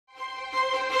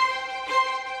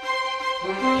I'm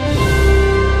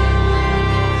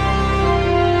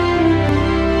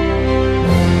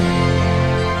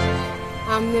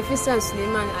Nafisat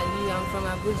Suleman Ali. I'm from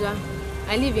Abuja.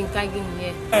 I live in Kagini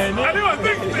here.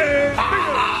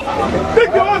 Take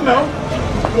your one now.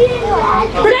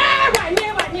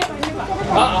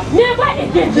 Never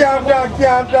again.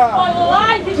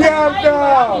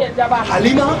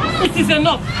 Halima. It is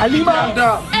enough.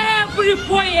 Halima. Every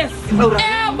 4 years,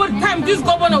 every time this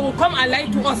governor will come and lie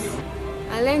to us.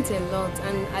 I learned a lot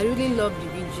and I really love the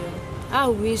video. I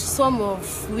wish some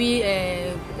of we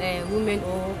women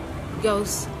or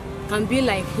girls can be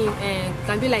like him and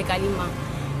can be like Halima.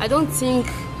 I don't think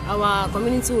our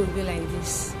community will be like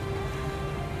this.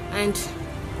 And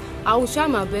I will try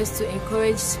my best to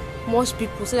encourage most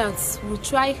people so that we'll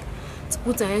try to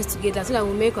put our hands together so that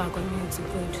we'll make our community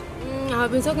good.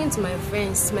 I've been talking to my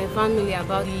friends, my family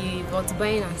about the vote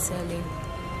buying and selling.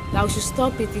 That we should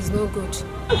stop it, it's no good.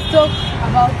 Let's talk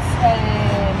about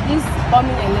this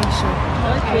coming election.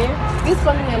 Okay. This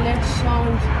coming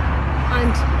election,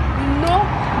 and you know,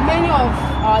 many of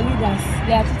our leaders,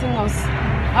 they are treating us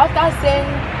after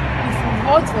saying if we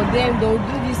vote for them, they will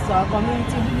do this to our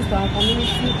community,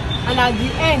 and at the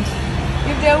end,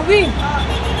 if they win,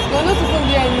 they will not even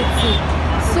do anything.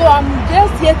 So I'm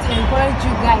just here to encourage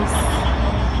you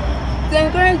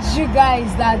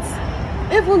guys, that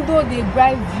even though they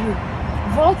bribe you,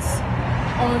 vote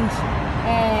on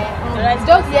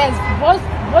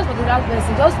vote for the right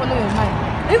person. Just follow your mind.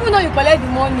 Even though you collect the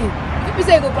money, if you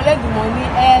say you go collect the money,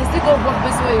 still go vote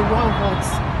person where you want vote.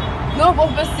 No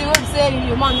vote person wey say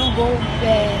your man no go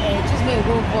choose where you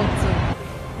go vote.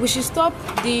 We should stop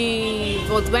the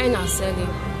vote buying and selling.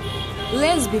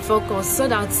 Let's be focused so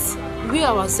that we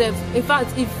ourselves, in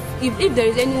fact, if there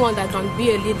is anyone that can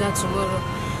be a leader tomorrow,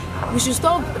 we should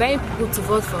stop buying people to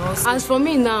vote for us. As for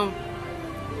me now,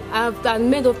 I've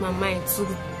made up my mind to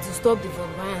stop the vote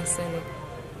buying and selling.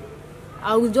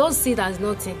 I will just see it as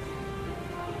nothing.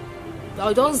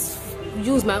 I'll just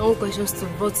use my own questions to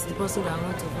vote the person that I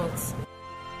want to vote.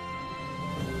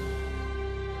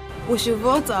 We should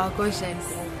vote our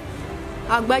conscience.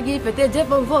 Agbagi peut-être je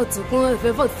peux vote quand je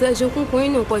vote je comprends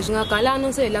une question quand je n'ai qu'à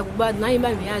l'annoncer la coupe na imba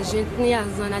mi a gente ni a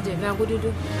zona de 20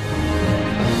 gododo.